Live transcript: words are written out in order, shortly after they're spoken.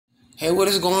Hey, what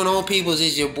is going on, peoples?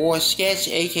 It's your boy Sketch,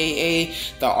 aka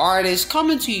the artist,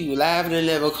 coming to you live in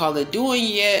living color, doing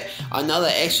yet another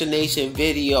explanation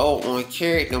video on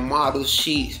character model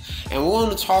sheets. And we're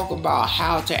going to talk about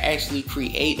how to actually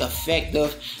create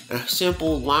effective and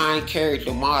simple line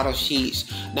character model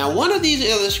sheets. Now, one of these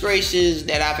illustrations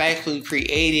that I've actually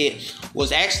created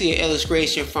was actually an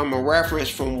illustration from a reference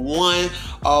from one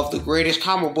of the greatest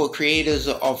comic book creators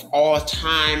of all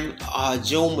time,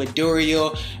 Joe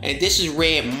Madureira, and this is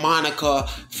Red Monica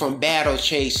from Battle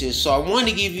Chasers. So I want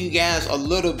to give you guys a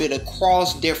little bit of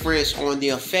cross difference on the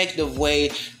effective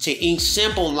way to ink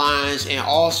simple lines and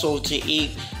also to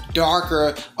ink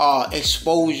darker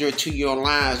exposure to your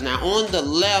lines. Now on the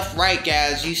left, right,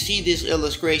 guys, you see this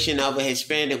illustration of a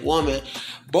Hispanic woman.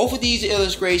 Both of these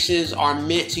illustrations are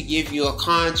meant to give you a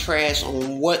contrast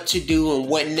on what to do and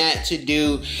what not to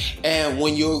do, and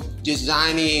when you're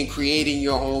designing and creating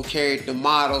your own character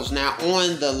models. Now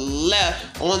on the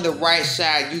left, on the right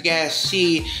side, you guys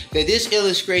see that this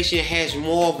illustration has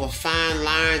more of a fine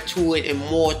line to it and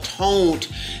more toned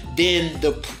than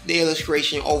the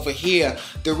illustration over here.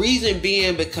 The reason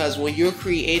being because when you're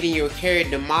creating your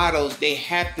character models, they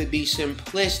have to be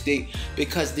simplistic,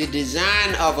 because the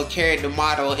design of a character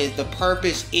model is the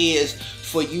purpose is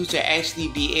for you to actually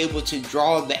be able to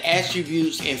draw the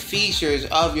attributes and features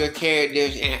of your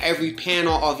characters in every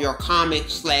panel of your comic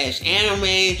 /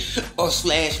 anime or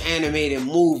 / animated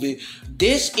movie.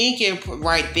 This inking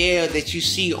right there that you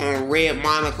see on Red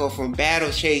Monica from Battle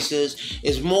Chasers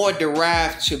is more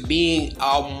derived to being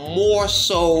more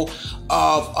so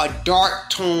of a dark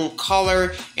tone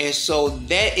color, and so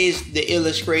that is the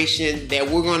illustration that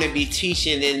we're going to be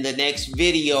teaching in the next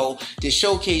video to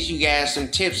showcase you guys some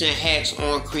tips and hacks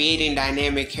on creating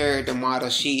dynamic character model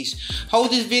sheets. Hope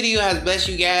this video has blessed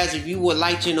you guys. If you would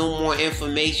like to know more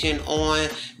information on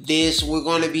this, we're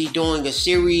going to be doing a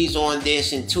series on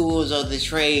this and tools of the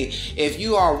trade. If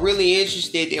you are really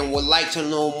interested and would like to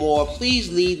know more,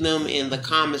 please leave them in the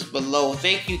comments below.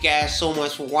 Thank you guys so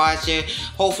much for watching.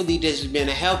 Hopefully this has been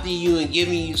a help to you and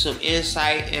giving you some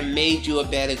insight and made you a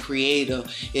better creator.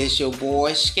 It's your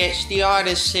boy Sketch the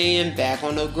Artist saying, back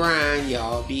on the grind.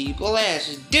 Y'all be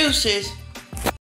blessed. Deuces.